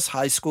girls'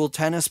 high school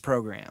tennis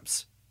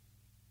programs.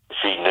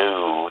 She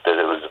knew that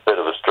it was a bit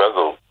of a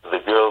struggle. The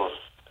girls,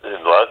 a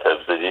lot of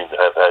times, they didn't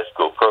have high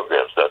school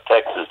programs. Now,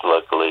 Texas,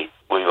 luckily,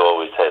 we've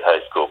always had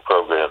high school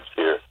programs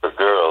here for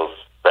girls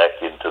back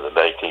into the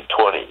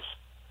 1920s.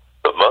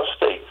 But most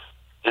states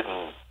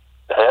didn't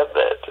have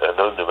that. I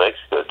know New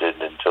Mexico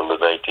didn't until the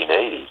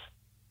 1980s.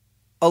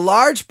 A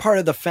large part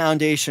of the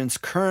foundation's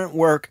current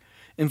work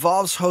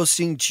involves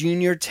hosting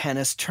junior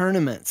tennis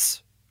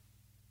tournaments.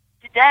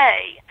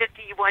 Today,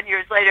 51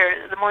 years later,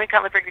 the Maureen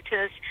Connolly Brinker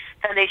Tennis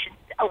Foundation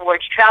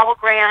awards travel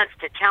grants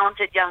to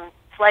talented young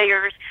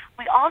players.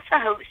 We also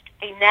host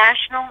a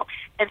national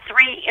and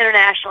 3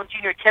 international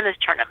junior tennis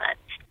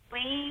tournaments.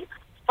 We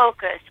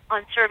focus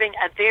on serving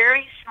a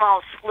very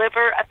small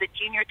sliver of the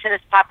junior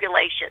tennis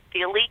population,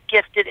 the elite,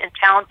 gifted, and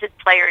talented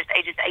players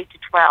ages 8 to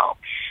 12.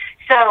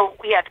 So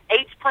we have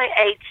 8s play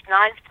 8s,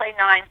 9s play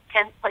 9s,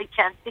 10s play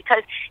 10s,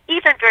 because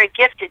even very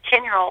gifted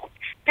 10-year-olds,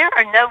 there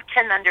are no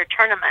 10-under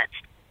tournaments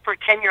for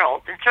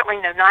 10-year-olds, and certainly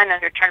no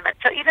 9-under tournaments.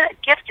 So even a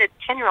gifted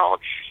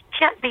 10-year-old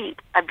can't beat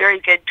a very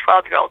good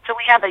 12-year-old. So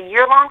we have a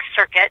year-long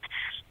circuit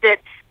that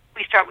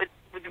we start with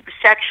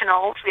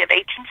sectionals. We have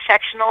 18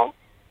 sectional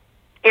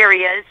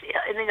areas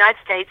in the United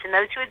States, and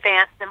those who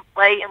advance then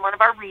play in one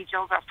of our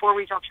regionals, our 4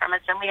 regional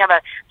tournaments, and we have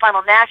a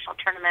final national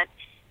tournament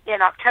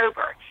in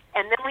October.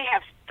 And then we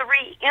have 3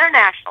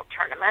 international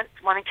tournaments,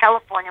 one in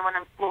California, one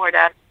in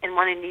Florida, and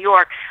one in New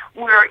York,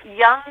 where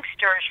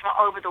youngsters from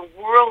all over the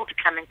world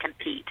come and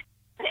compete.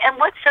 And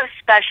what's so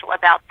special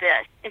about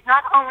this is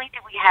not only do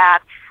we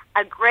have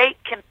a great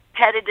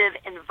competitive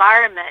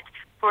environment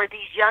for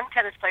these young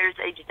tennis players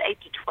ages 8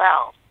 to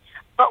 12,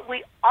 but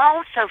we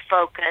also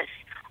focus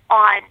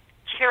on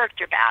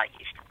character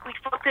values. We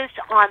focus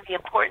on the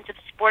importance of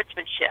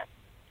sportsmanship,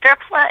 fair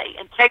play,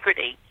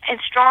 integrity, and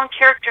strong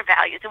character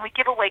values. And we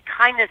give away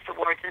kindness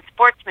awards and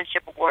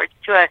sportsmanship awards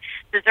to a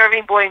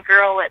deserving boy and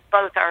girl at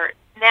both our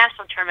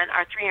national tournament,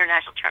 our 3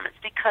 international tournaments,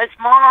 because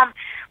Mom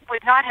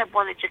would not have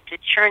wanted just to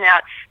churn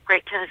out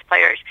great tennis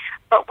players.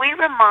 But we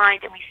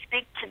remind and we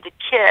speak to the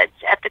kids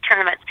at the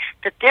tournaments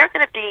that they're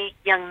going to be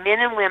young men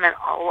and women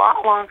a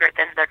lot longer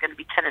than they're going to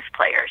be tennis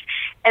players.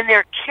 And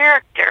their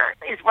character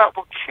is what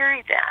will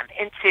carry them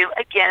into,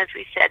 again, as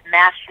we said,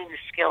 mastering the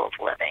skill of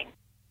living.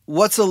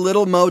 What's a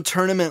Little Mo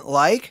tournament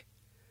like?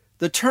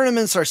 The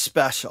tournaments are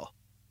special.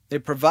 They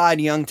provide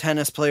young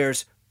tennis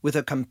players with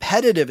a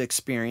competitive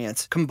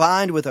experience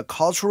combined with a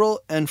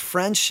cultural and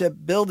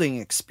friendship-building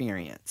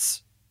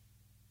experience.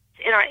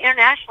 In our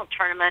international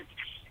tournament,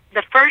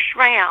 the first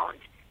round,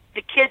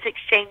 the kids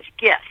exchange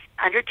gifts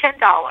under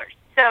 $10.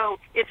 So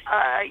if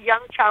a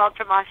young child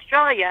from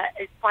Australia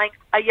is playing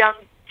a young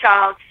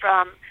child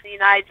from the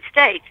United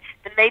States,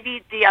 then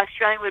maybe the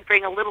Australian would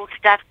bring a little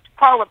stuffed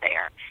koala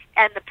bear,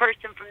 and the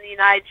person from the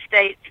United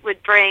States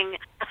would bring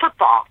a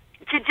football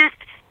to just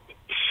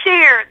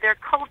share their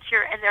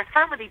culture and their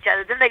fun with each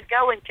other. Then they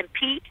go and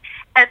compete,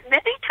 and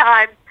many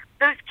times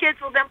those kids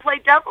will then play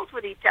doubles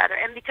with each other.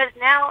 And because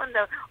now in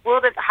the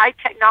world of high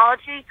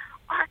technology,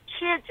 our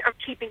kids are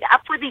keeping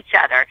up with each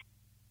other.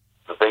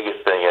 The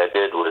biggest thing I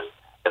did was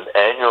an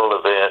annual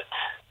event.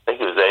 I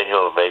think it was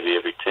annual, maybe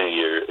every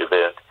 2-year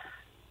event.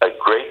 A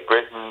Great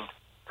Britain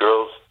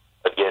girls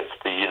against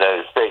the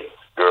United States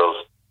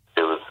girls.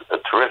 It was a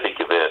terrific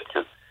event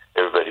because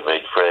everybody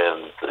made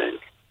friends. The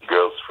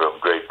girls from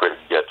Great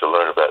Britain got to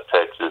learn about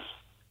Texas.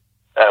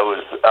 I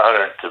was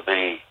honored to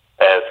be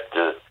asked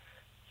to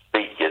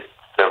speak at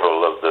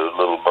several of the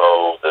Little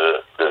Mo,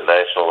 the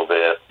national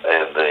event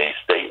and the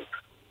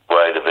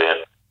statewide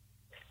event.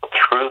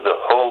 Through the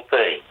whole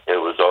thing, it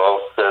was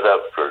all set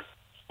up for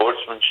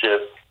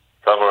sportsmanship,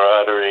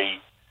 camaraderie.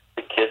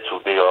 The kids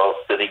would be all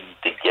sitting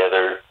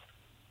together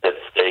at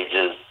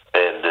stages,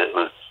 and it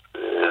was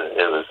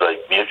like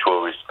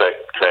mutual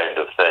respect kind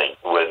of thing.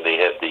 When they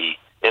had the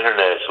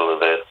international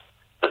events,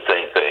 the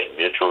same thing,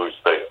 mutual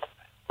respect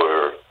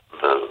for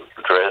the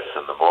dress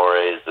and the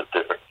mores of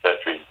different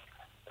countries,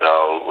 and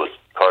all was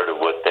part of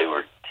what they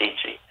were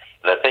teaching.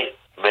 And I think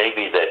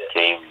maybe that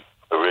came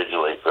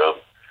originally from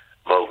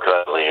Mo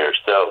Connolly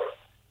herself.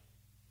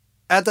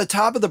 At the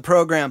top of the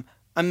program,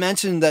 I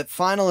mentioned that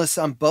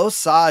finalists on both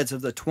sides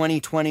of the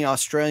 2020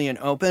 Australian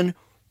Open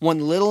won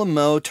Little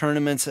Mo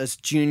tournaments as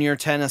junior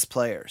tennis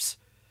players.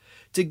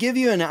 To give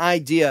you an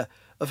idea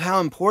of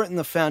how important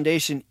the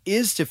foundation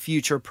is to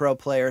future pro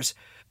players,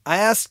 I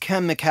asked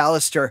Ken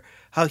McAllister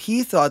how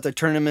he thought the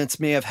tournaments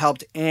may have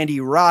helped Andy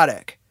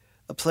Roddick,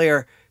 a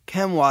player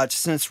Ken watched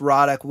since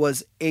Roddick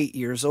was 8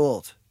 years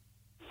old.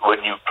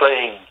 When you're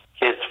playing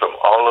kids from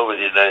all over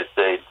the United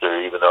States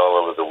or even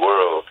all over the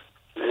world,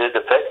 it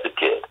affects the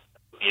kid.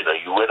 You know,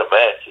 you win a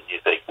match and you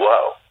think,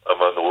 wow, I'm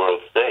on the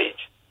world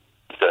stage.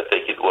 You start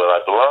thinking, well,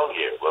 I belong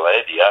here. Well,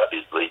 Andy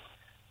obviously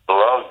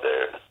belonged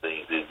there.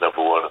 He's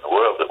number one in the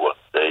world at one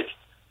stage.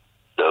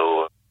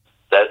 So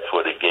that's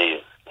what it gave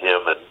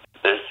him. And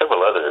there's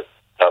several other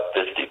top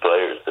 50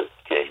 players that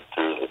came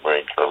through the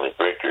Maureen Conley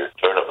Brinker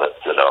tournaments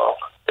and all,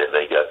 and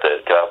they got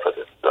that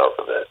confidence off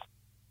of that.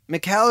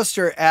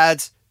 McAllister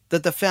adds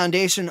that the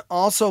foundation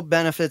also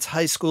benefits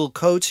high school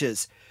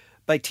coaches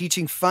by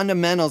teaching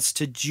fundamentals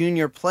to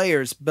junior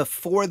players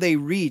before they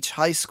reach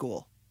high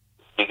school.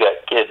 You got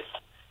kids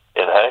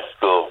in high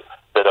school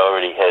that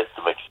already had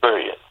some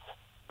experience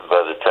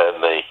by the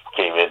time they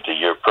came into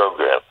your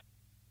program.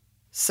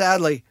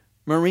 Sadly,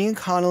 Maureen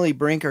Conley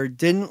Brinker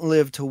didn't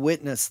live to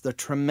witness the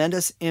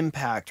tremendous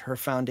impact her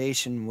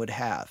foundation would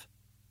have.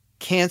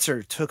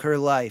 Cancer took her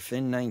life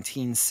in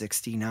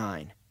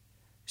 1969.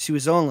 She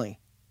was only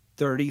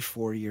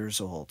 34 years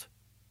old.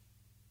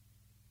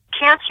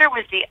 Cancer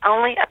was the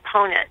only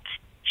opponent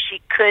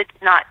she could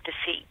not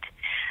defeat.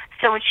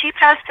 So when she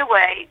passed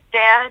away,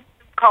 Dad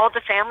called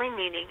a family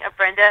meeting of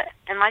Brenda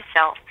and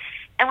myself,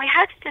 and we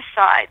had to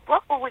decide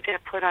what were we going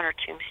to put on her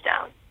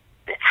tombstone.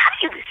 How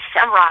do you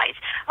summarize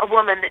a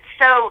woman that's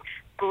so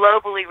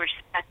globally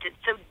respected,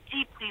 so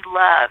deeply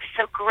loved,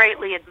 so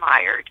greatly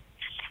admired?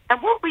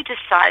 And what we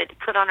decided to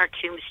put on her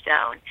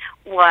tombstone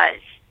was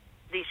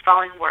these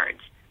following words: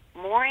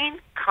 Maureen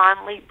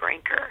Conley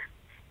Brinker,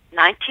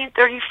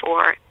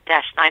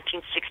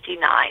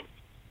 1934-1969,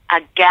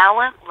 a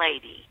gallant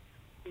lady,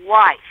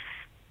 wife,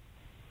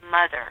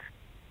 mother,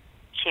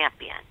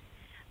 champion.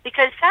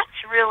 Because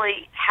that's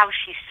really how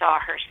she saw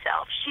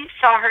herself. She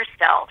saw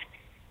herself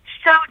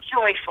so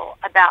joyful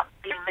about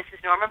being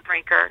Mrs. Norman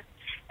Brinker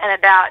and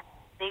about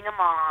being a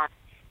mom.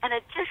 And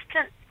a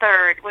distant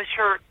third was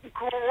her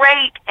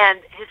great and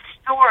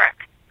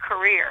historic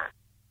career.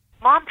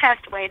 Mom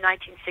passed away in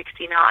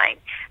 1969.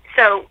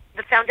 So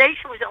the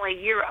foundation was only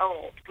a year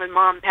old when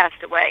Mom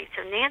passed away.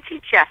 So Nancy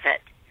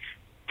Jeffett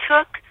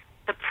took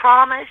the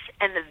promise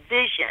and the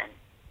vision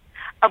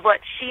of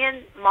what she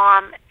and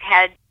Mom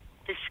had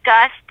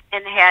discussed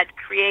and had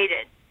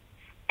created.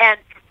 And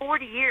for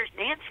 40 years,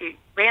 Nancy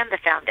ran the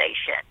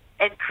foundation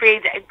and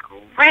created a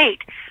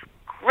great,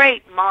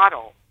 great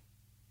model.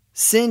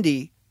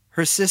 Cindy,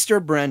 her sister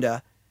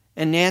Brenda,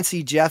 and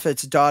Nancy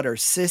Jeffett's daughter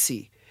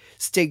Sissy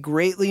stay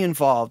greatly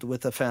involved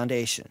with the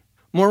foundation.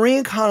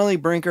 Maureen Conley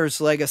Brinker's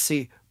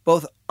legacy,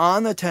 both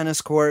on the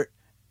tennis court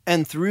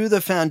and through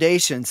the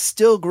foundation,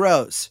 still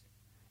grows.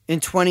 In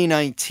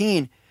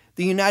 2019,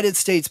 the United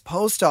States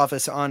Post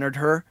Office honored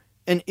her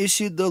and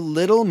issued the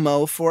Little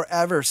Mo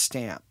Forever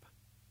stamp.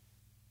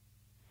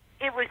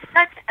 It was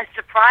such a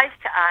surprise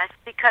to us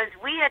because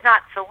we had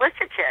not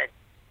solicited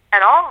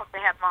at all to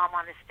have Mom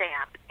on the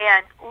stamp.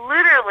 And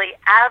literally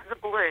out of the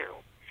blue,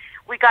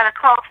 we got a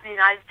call from the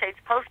United States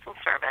Postal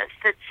Service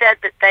that said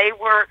that they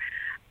were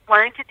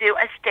wanting to do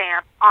a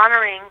stamp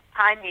honoring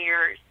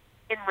pioneers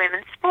in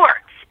women's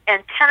sports.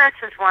 And tennis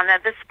was one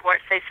of the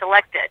sports they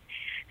selected.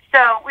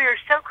 So we are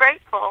so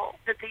grateful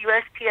that the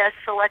USPS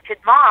selected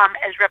Mom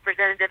as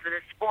representative of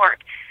the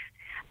sport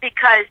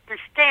because the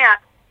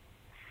stamp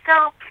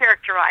so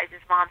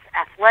characterizes Mom's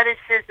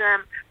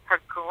athleticism, her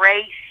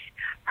grace,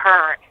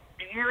 her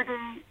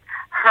beauty,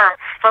 her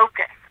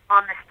focus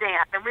on the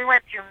stamp. And we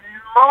went through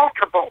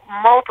multiple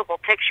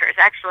pictures,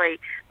 actually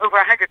over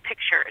 100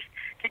 pictures,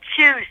 to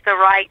choose the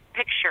right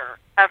picture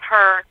of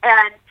her.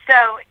 And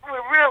so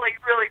we're really,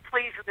 really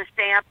pleased with the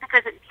stamp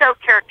because it so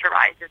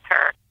characterizes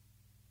her.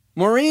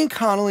 Maureen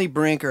Conley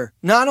Brinker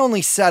not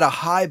only set a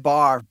high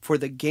bar for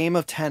the game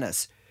of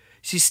tennis,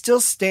 she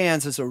still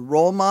stands as a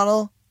role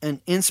model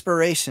and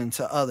inspiration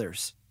to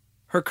others.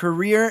 Her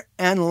career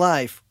and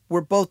life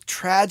were both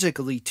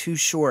tragically too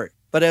short,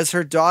 but as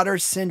her daughter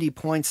Cindy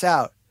points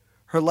out,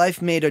 her life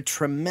made a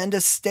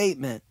tremendous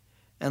statement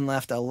and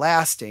left a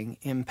lasting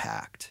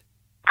impact.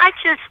 I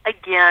just,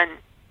 again,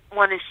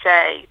 want to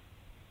say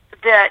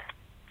that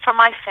for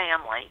my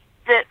family,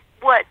 that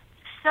what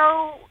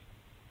so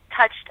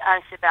touched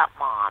us about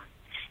Mom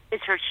is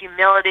her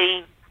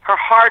humility, her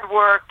hard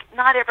work,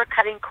 not ever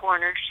cutting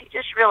corners. She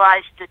just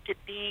realized that to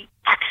be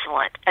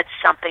excellent at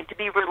something, to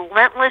be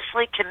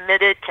relentlessly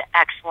committed to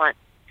excellence,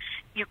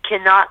 you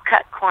cannot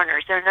cut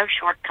corners. There are no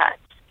shortcuts.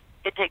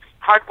 It takes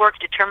hard work,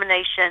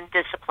 determination,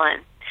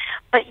 discipline.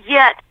 But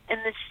yet, in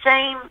the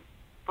same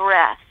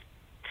breath,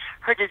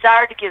 her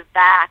desire to give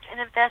back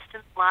and invest in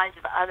the lives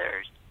of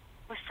others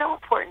was so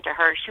important to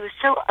her. She was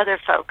so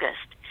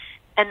other-focused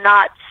and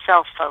not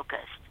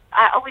self-focused.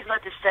 I always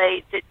love to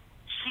say that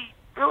she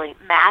really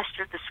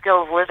mastered the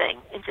skill of living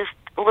in just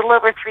a little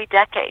over 3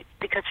 decades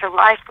because her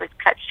life was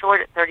cut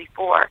short at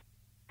 34.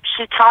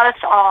 She taught us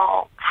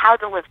all how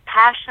to live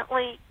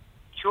passionately,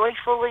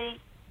 joyfully,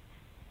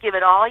 give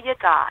it all you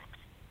got.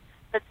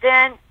 But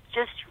then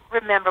just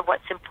remember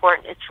what's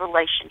important. It's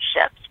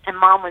relationships. And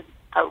Mom was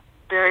a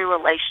very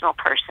relational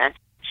person.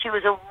 She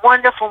was a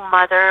wonderful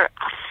mother,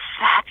 a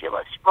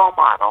fabulous role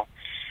model.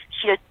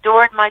 She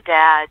adored my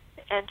dad,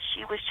 and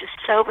she was just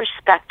so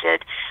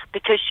respected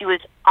because she was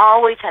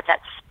always had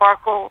that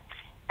sparkle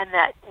and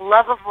that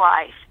love of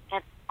life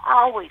and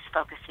always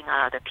focusing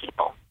on other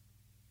people.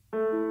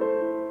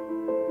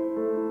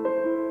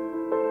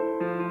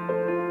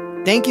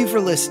 Thank you for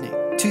listening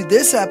to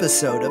this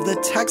episode of the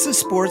Texas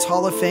Sports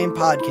Hall of Fame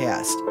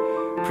podcast,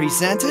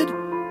 presented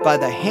by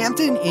the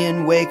Hampton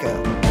Inn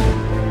Waco.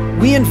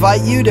 We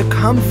invite you to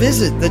come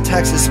visit the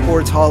Texas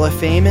Sports Hall of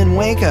Fame in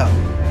Waco.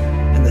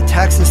 And the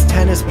Texas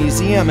Tennis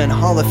Museum and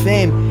Hall of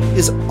Fame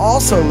is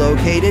also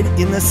located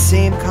in the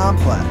same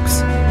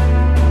complex.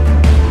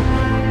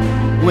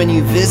 When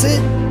you visit,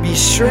 be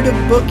sure to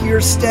book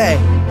your stay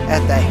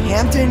at the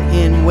Hampton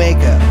Inn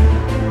Waco.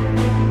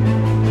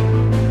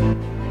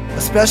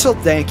 A special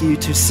thank you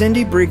to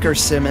Cindy Brinker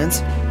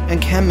Simmons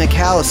and Ken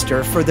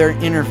McAllister for their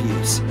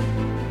interviews.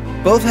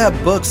 Both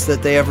have books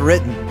that they have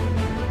written.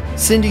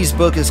 Cindy's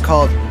book is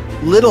called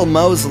Little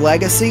Mo's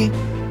Legacy,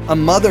 A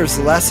Mother's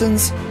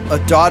Lessons, A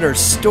Daughter's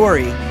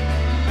Story,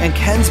 and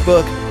Ken's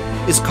book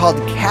is called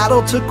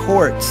Cattle to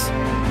Courts,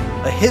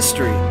 A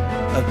History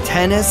of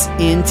Tennis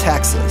in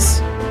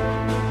Texas.